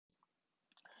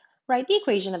Write the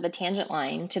equation of the tangent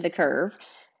line to the curve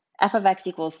f of x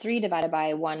equals 3 divided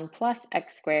by 1 plus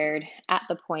x squared at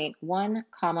the point 1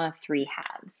 comma 3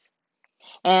 halves.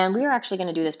 And we are actually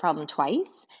going to do this problem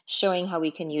twice, showing how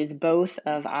we can use both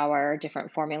of our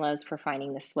different formulas for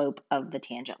finding the slope of the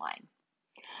tangent line.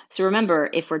 So remember,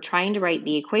 if we're trying to write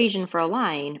the equation for a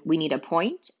line, we need a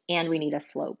point and we need a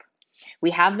slope.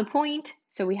 We have the point,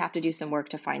 so we have to do some work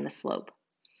to find the slope.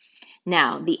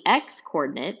 Now, the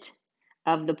x-coordinate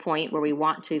of the point where we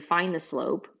want to find the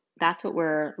slope, that's what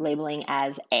we're labeling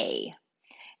as A.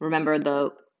 Remember,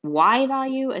 the y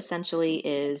value essentially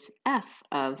is f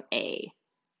of A.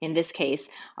 In this case,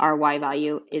 our y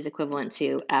value is equivalent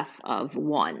to f of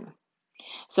 1.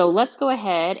 So let's go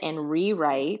ahead and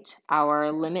rewrite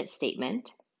our limit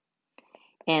statement.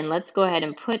 And let's go ahead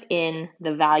and put in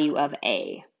the value of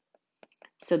A.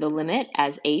 So the limit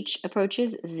as h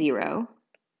approaches 0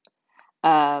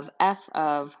 of f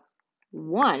of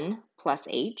 1 plus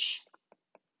h,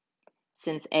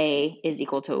 since A is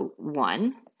equal to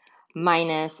 1,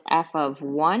 minus f of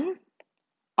 1,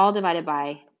 all divided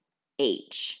by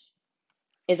h,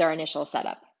 is our initial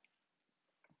setup.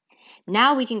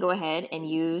 Now we can go ahead and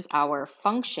use our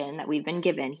function that we've been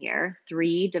given here,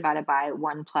 3 divided by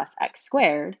 1 plus x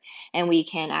squared, and we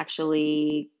can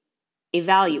actually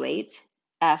evaluate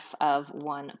f of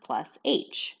 1 plus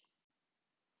h.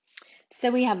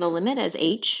 So we have the limit as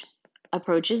h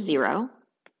approaches 0.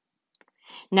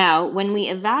 Now, when we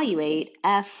evaluate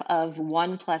f of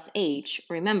 1 plus h,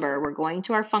 remember, we're going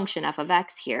to our function f of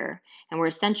x here, and we're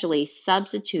essentially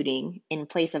substituting, in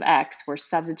place of x, we're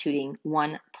substituting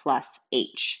 1 plus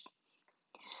h.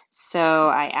 So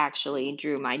I actually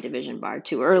drew my division bar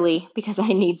too early because I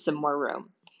need some more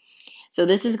room. So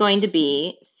this is going to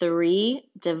be 3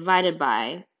 divided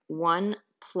by 1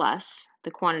 plus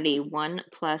the quantity 1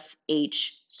 plus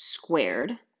h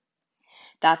squared.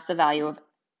 That's the value of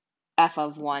f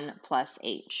of 1 plus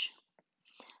h.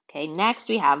 Okay, next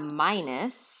we have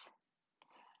minus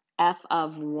f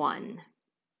of 1.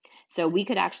 So we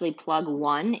could actually plug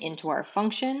 1 into our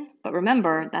function, but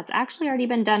remember, that's actually already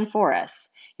been done for us.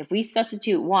 If we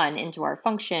substitute 1 into our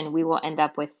function, we will end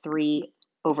up with 3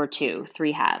 over 2,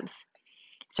 3 halves.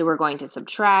 So we're going to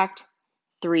subtract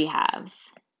 3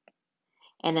 halves.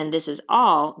 And then this is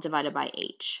all divided by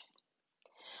h.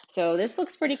 So this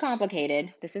looks pretty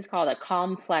complicated. This is called a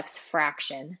complex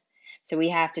fraction. So we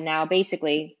have to now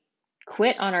basically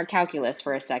quit on our calculus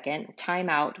for a second, time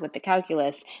out with the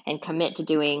calculus, and commit to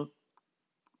doing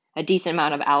a decent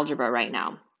amount of algebra right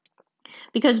now.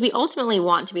 Because we ultimately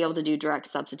want to be able to do direct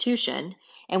substitution,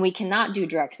 and we cannot do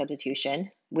direct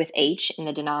substitution with h in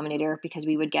the denominator because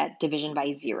we would get division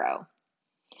by 0.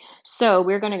 So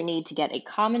we're going to need to get a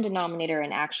common denominator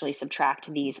and actually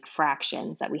subtract these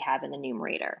fractions that we have in the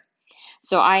numerator.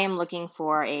 So I am looking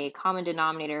for a common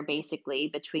denominator basically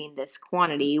between this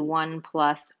quantity 1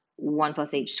 plus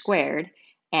h squared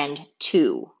and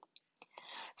 2.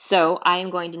 So I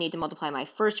am going to need to multiply my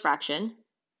first fraction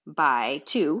by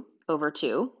 2 over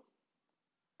 2.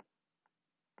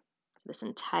 So this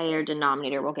entire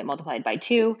denominator will get multiplied by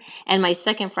 2. And my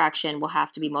second fraction will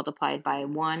have to be multiplied by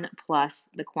 1 plus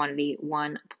the quantity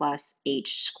 1 plus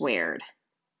h squared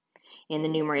in the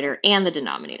numerator and the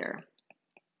denominator,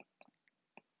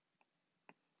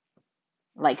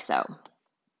 like so.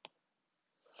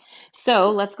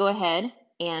 So let's go ahead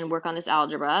and work on this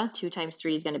algebra. 2 times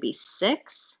 3 is going to be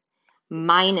 6,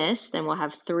 minus, then we'll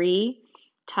have 3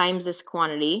 times this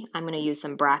quantity. I'm going to use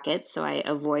some brackets so I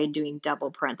avoid doing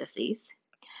double parentheses.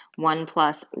 1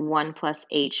 plus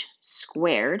h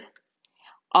squared,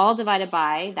 all divided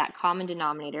by that common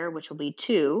denominator, which will be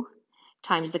 2,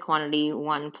 times the quantity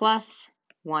 1 plus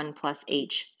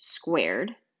h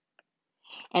squared.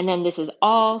 And then this is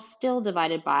all still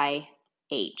divided by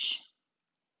h.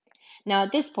 Now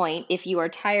at this point, if you are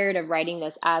tired of writing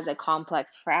this as a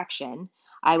complex fraction,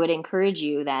 I would encourage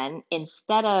you then,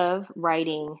 instead of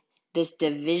writing this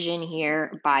division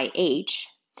here by h,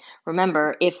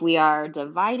 remember, if we are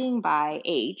dividing by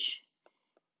h,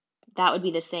 that would be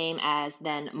the same as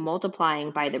then multiplying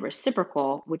by the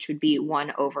reciprocal, which would be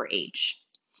 1 over h.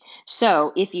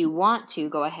 So if you want to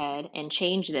go ahead and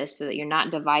change this so that you're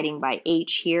not dividing by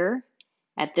h here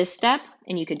at this step,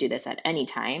 and you could do this at any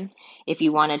time, if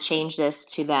you want to change this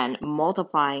to then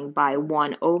multiplying by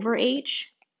 1 over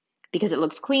h, because it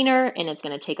looks cleaner and it's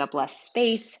going to take up less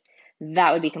space,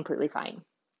 that would be completely fine.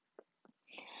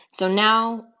 So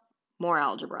now, more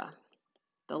algebra.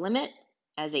 The limit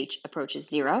as h approaches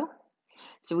 0.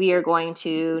 So we are going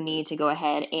to need to go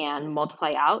ahead and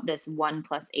multiply out this 1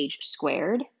 plus h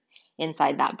squared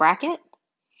inside that bracket.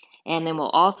 And then we'll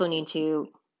also need to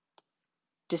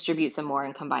distribute some more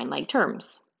and combine like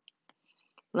terms.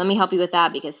 Let me help you with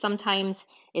that because sometimes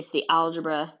it's the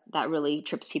algebra that really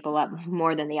trips people up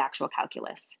more than the actual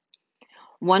calculus.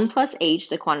 1 plus h,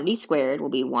 the quantity squared, will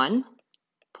be 1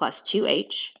 plus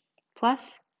 2h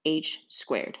plus h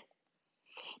squared.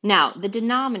 Now, the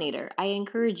denominator, I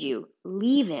encourage you,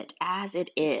 leave it as it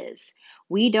is.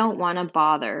 We don't want to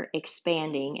bother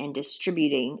expanding and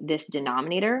distributing this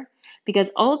denominator because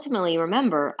ultimately,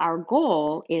 remember, our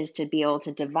goal is to be able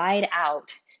to divide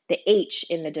out the h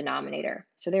in the denominator.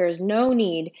 So there is no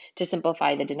need to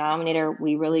simplify the denominator.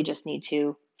 We really just need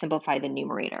to simplify the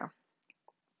numerator.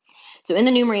 So in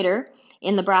the numerator,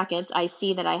 in the brackets, I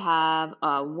see that I have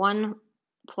 1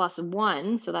 plus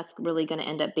 1, so that's really going to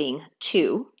end up being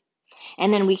 2.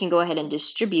 And then we can go ahead and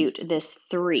distribute this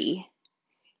 3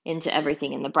 into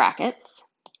everything in the brackets.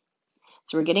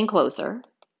 So we're getting closer.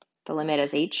 The limit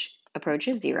as h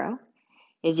approaches 0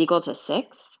 is equal to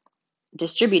 6.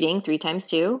 Distributing 3 times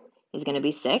 2 is going to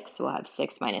be 6. We'll have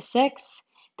 6 minus 6.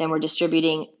 Then we're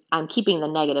distributing, I'm keeping the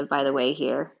negative, by the way,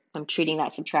 here. I'm treating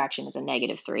that subtraction as a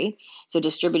negative 3. So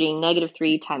distributing negative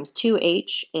 3 times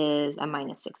 2h is a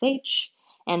minus 6h.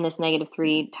 And this negative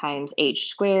 3 times h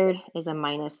squared is a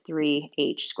minus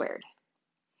 3h squared.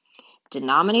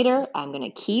 Denominator, I'm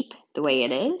going to keep the way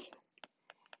it is.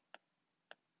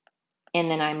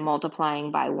 And then I'm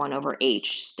multiplying by 1 over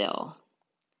h still.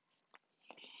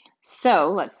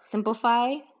 So let's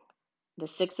simplify. The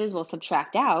 6's will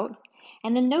subtract out.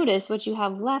 And then notice what you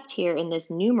have left here in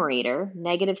this numerator,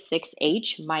 negative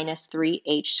 6h minus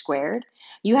 3h squared.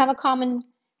 You have a common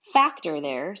factor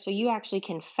there, so you actually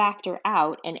can factor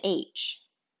out an h.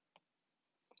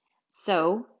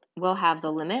 So we'll have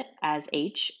the limit as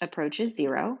h approaches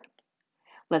 0.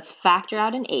 Let's factor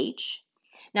out an h.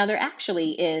 Now there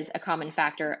actually is a common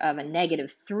factor of a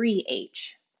negative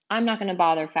 3h. I'm not going to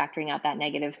bother factoring out that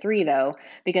negative 3 though,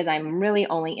 because I'm really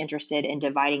only interested in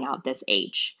dividing out this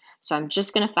h. So I'm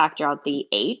just going to factor out the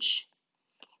h.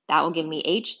 That will give me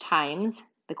h times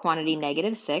the quantity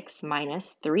negative 6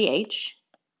 minus 3h,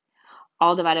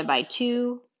 all divided by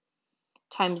 2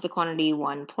 times the quantity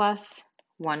 1 plus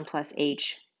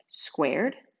h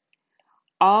squared,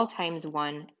 all times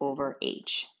 1 over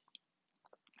h.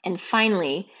 And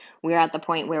finally, we're at the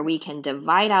point where we can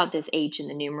divide out this h in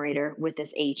the numerator with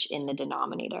this h in the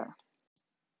denominator.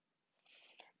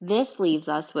 This leaves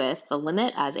us with the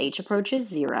limit as h approaches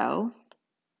 0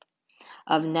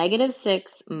 of negative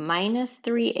 6 minus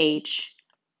 3h,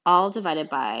 all divided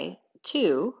by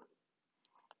 2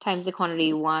 times the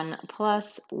quantity 1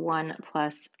 plus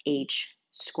h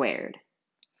squared.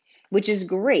 Which is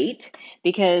great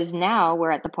because now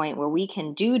we're at the point where we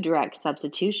can do direct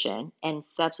substitution and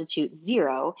substitute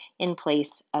 0 in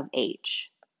place of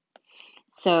h.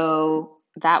 So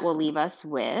that will leave us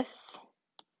with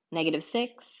negative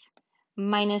 6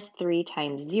 minus 3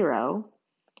 times 0,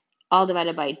 all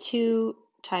divided by 2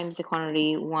 times the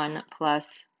quantity 1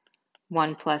 plus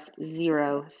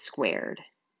 0 squared.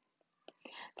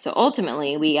 So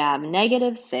ultimately, we have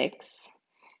negative 6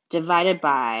 divided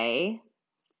by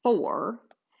 4,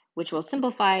 which will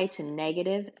simplify to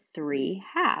negative 3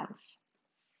 halves.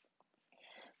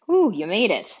 Ooh, you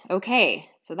made it. Okay,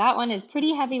 so that one is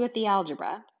pretty heavy with the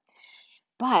algebra.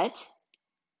 But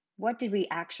what did we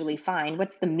actually find?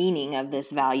 What's the meaning of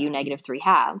this value, negative 3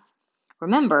 halves?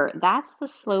 Remember, that's the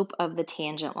slope of the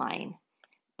tangent line.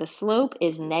 The slope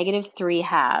is negative 3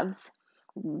 halves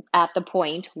at the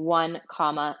point 1,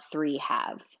 3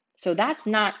 halves. So that's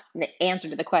not the answer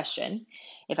to the question.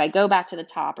 If I go back to the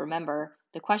top, remember,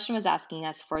 the question was asking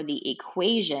us for the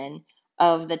equation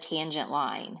of the tangent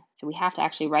line. So we have to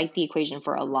actually write the equation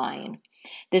for a line.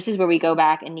 This is where we go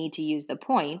back and need to use the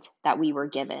point that we were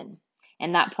given.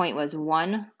 And that point was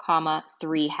 1,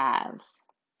 3 halves.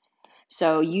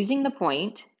 So using the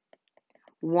point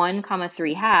 1,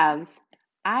 3 halves,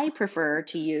 I prefer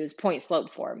to use point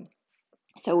slope form.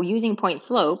 So using point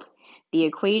slope, the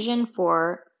equation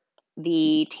for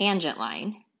the tangent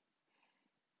line,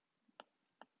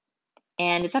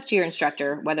 and it's up to your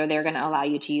instructor whether they're going to allow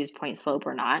you to use point slope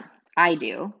or not. I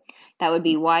do. That would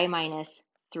be y minus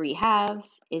 3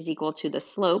 halves is equal to the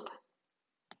slope,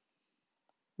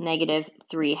 negative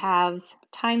 3 halves,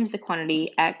 times the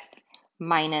quantity x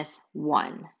minus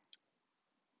 1.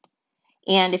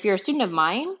 And if you're a student of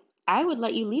mine, I would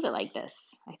let you leave it like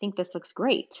this. I think this looks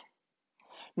great.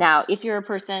 Now, if you're a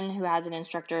person who has an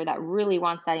instructor that really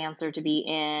wants that answer to be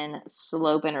in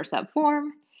slope-intercept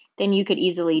form, then you could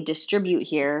easily distribute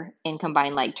here and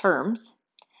combine like terms.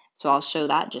 So I'll show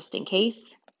that just in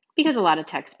case, because a lot of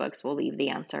textbooks will leave the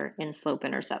answer in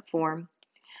slope-intercept form.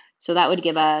 So that would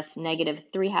give us negative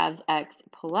 3 halves x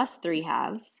plus 3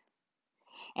 halves.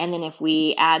 And then if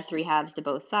we add 3 halves to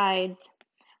both sides,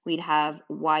 we'd have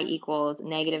y equals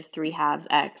negative 3 halves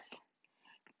x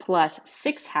plus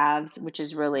 6 halves, which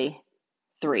is really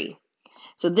 3.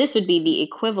 So this would be the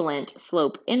equivalent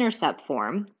slope-intercept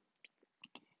form.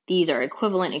 These are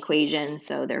equivalent equations,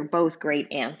 so they're both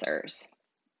great answers.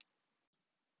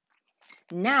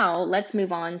 Now let's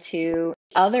move on to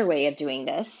the other way of doing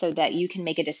this so that you can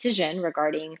make a decision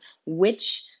regarding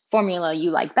which formula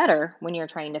you like better when you're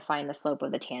trying to find the slope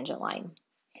of the tangent line.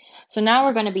 So now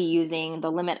we're going to be using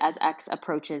the limit as x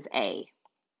approaches a.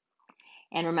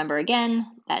 And remember again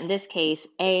that in this case,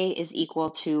 a is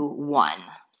equal to 1.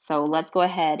 So let's go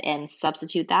ahead and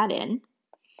substitute that in.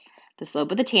 The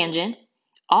slope of the tangent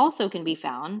also can be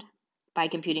found by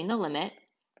computing the limit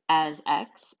as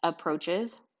x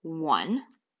approaches 1,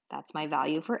 that's my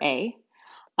value for a,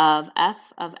 of f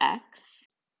of x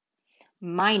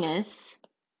minus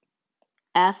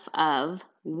f of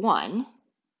 1,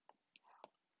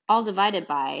 all divided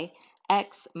by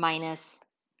x minus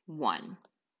 1.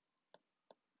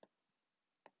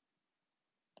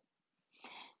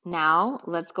 Now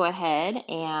let's go ahead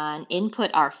and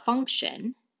input our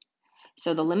function.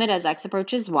 So the limit as x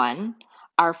approaches 1,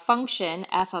 our function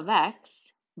f of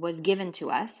x was given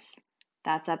to us.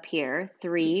 That's up here,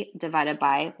 3 divided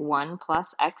by 1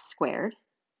 plus x squared.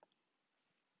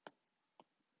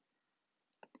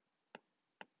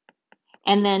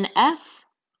 And then f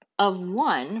of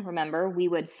 1, remember, we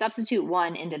would substitute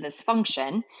 1 into this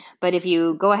function, but if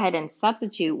you go ahead and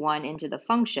substitute 1 into the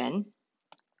function,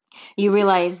 you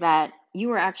realize that you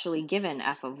were actually given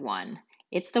f of 1.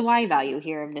 It's the y value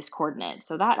here of this coordinate,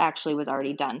 so that actually was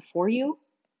already done for you.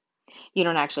 You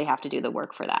don't actually have to do the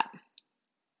work for that.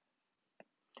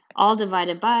 All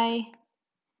divided by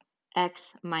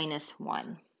x minus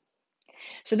 1.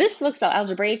 So this looks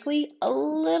algebraically a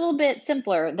little bit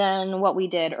simpler than what we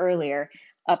did earlier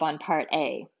up on part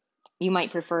A. You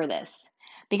might prefer this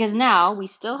because now we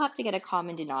still have to get a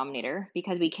common denominator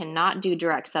because we cannot do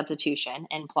direct substitution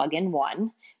and plug in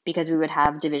 1 because we would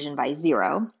have division by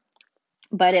 0.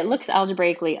 But it looks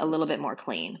algebraically a little bit more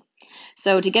clean.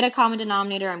 So to get a common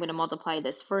denominator, I'm going to multiply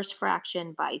this first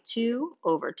fraction by 2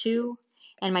 over 2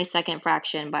 and my second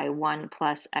fraction by 1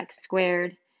 plus x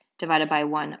squared divided by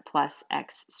 1 plus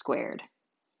x squared.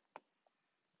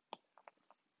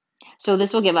 So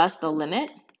this will give us the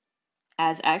limit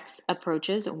as x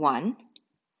approaches 1.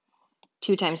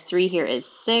 2 times 3 here is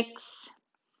 6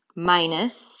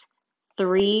 minus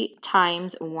 3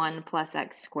 times 1 plus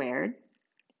x squared,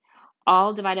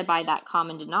 all divided by that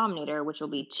common denominator, which will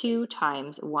be 2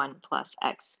 times 1 plus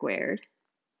x squared.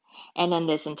 And then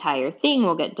this entire thing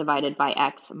will get divided by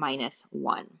x minus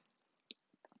 1.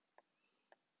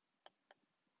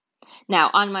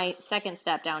 Now, on my second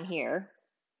step down here,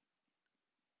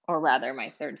 or rather my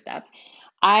third step,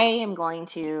 I am going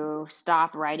to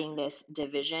stop writing this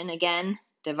division again,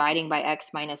 dividing by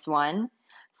x minus 1.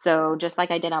 So just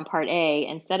like I did on part A,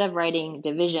 instead of writing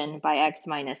division by x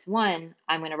minus 1,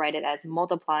 I'm going to write it as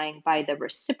multiplying by the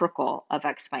reciprocal of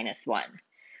x minus 1,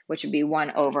 which would be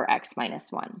 1 over x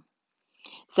minus 1.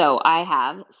 So I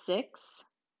have 6,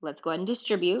 let's go ahead and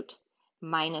distribute,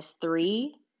 minus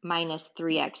 3 minus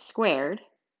 3x squared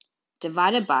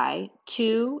divided by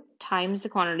 2 times the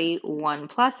quantity 1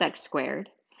 plus x squared.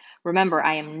 Remember,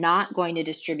 I am not going to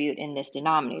distribute in this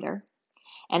denominator.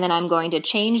 And then I'm going to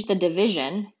change the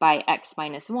division by x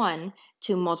minus 1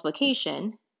 to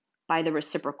multiplication by the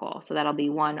reciprocal. So that'll be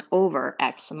 1 over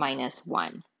x minus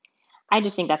 1. I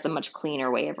just think that's a much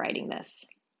cleaner way of writing this.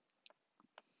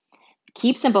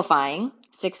 Keep simplifying.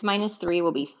 6 minus 3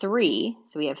 will be 3.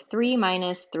 So we have 3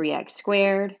 minus 3x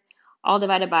squared, all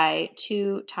divided by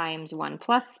 2 times 1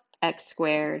 plus x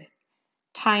squared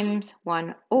times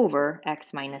 1 over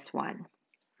x minus 1.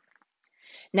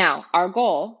 Now, our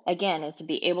goal, again, is to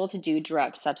be able to do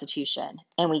direct substitution.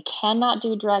 And we cannot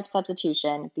do direct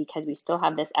substitution because we still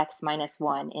have this x minus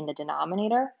 1 in the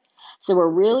denominator. So we're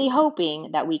really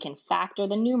hoping that we can factor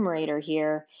the numerator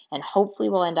here, and hopefully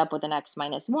we'll end up with an x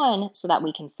minus 1 so that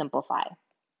we can simplify.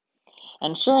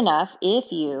 And sure enough,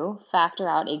 if you factor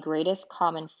out a greatest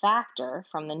common factor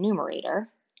from the numerator,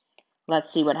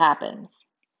 let's see what happens.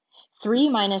 3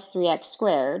 minus 3x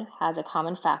squared has a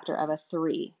common factor of a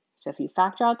 3. So if you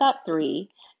factor out that 3,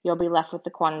 you'll be left with the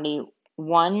quantity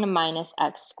 1 minus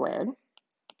x squared.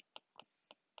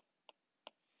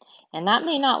 And that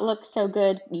may not look so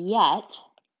good yet,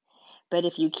 but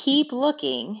if you keep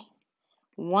looking,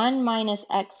 1 minus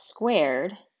x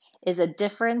squared is a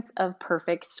difference of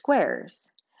perfect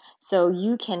squares. So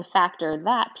you can factor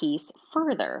that piece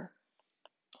further.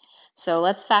 So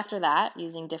let's factor that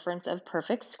using difference of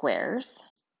perfect squares.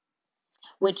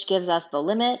 which gives us the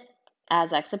limit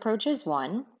as x approaches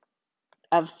 1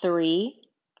 of 3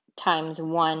 times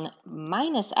 1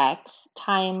 minus x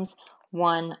times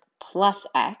 1 plus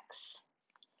x,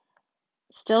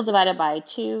 still divided by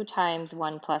 2 times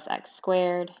 1 plus x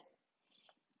squared,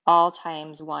 all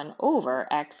times 1 over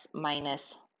x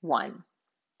minus 1.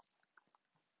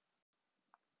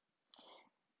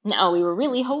 Now, we were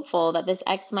really hopeful that this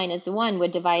x minus 1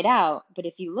 would divide out, but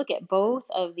if you look at both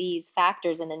of these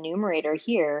factors in the numerator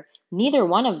here, neither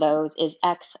one of those is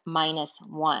x minus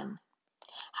 1.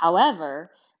 However,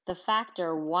 the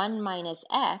factor 1 minus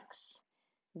x,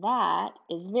 that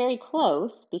is very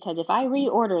close, because if I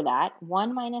reorder that,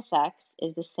 1 minus x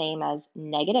is the same as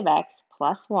negative x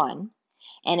plus 1.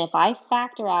 And if I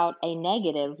factor out a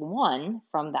negative 1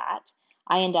 from that,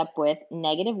 I end up with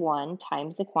negative 1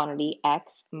 times the quantity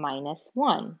x minus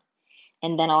 1.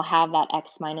 And then I'll have that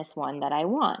x minus 1 that I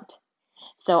want.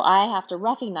 So I have to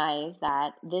recognize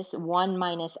that this 1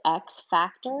 minus x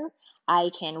factor,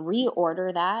 I can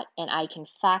reorder that and I can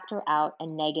factor out a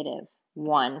negative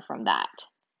 1 from that.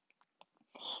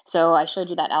 So I showed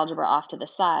you that algebra off to the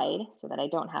side so that I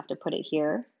don't have to put it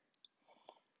here.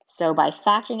 So by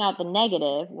factoring out the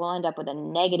negative, we'll end up with a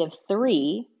negative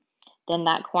 3. Then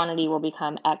that quantity will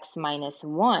become x minus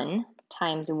 1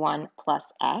 times 1 plus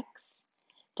x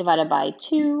divided by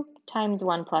 2 times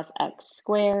 1 plus x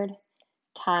squared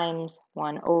times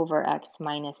 1 over x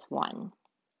minus 1.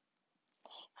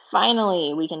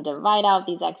 Finally, we can divide out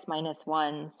these x minus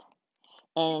 1s,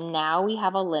 and now we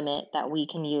have a limit that we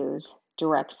can use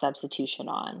direct substitution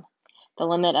on. The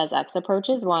limit as x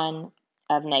approaches 1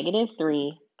 of negative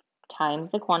 3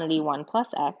 times the quantity 1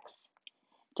 plus x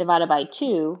divided by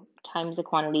 2 times the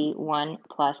quantity 1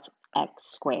 plus x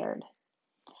squared.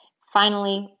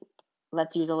 Finally,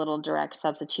 let's use a little direct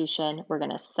substitution. We're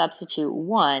going to substitute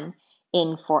 1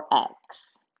 in for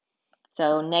x.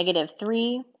 So negative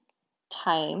 3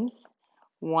 times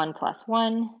 1 plus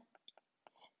 1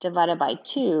 divided by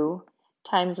 2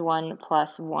 times 1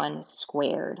 plus 1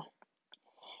 squared.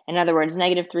 In other words,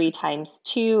 negative 3 times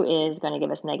 2 is going to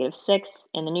give us negative 6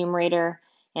 in the numerator,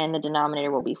 and the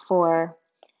denominator will be 4.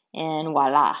 And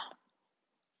voila,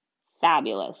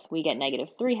 fabulous. We get negative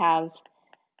 3 halves,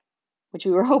 which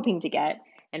we were hoping to get.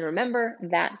 And remember,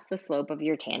 that's the slope of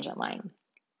your tangent line.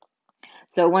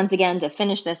 So once again, to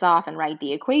finish this off and write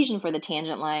the equation for the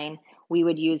tangent line, we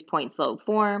would use point slope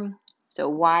form. So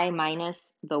y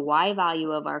minus the y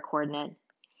value of our coordinate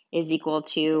is equal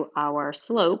to our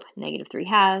slope, negative 3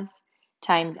 halves,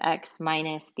 times x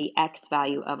minus the x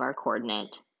value of our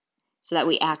coordinate, so that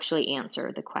we actually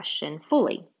answer the question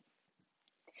fully.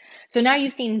 So now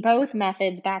you've seen both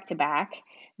methods back to back.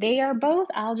 They are both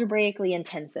algebraically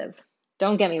intensive.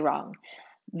 Don't get me wrong.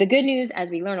 The good news,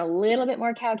 as we learn a little bit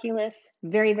more calculus,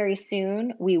 very, very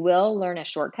soon, we will learn a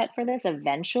shortcut for this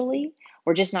eventually.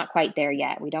 We're just not quite there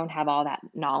yet. We don't have all that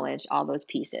knowledge, all those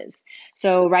pieces.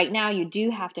 So right now, you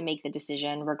do have to make the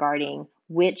decision regarding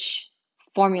which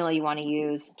formula you want to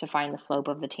use to find the slope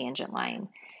of the tangent line.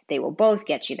 They will both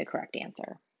get you the correct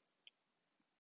answer.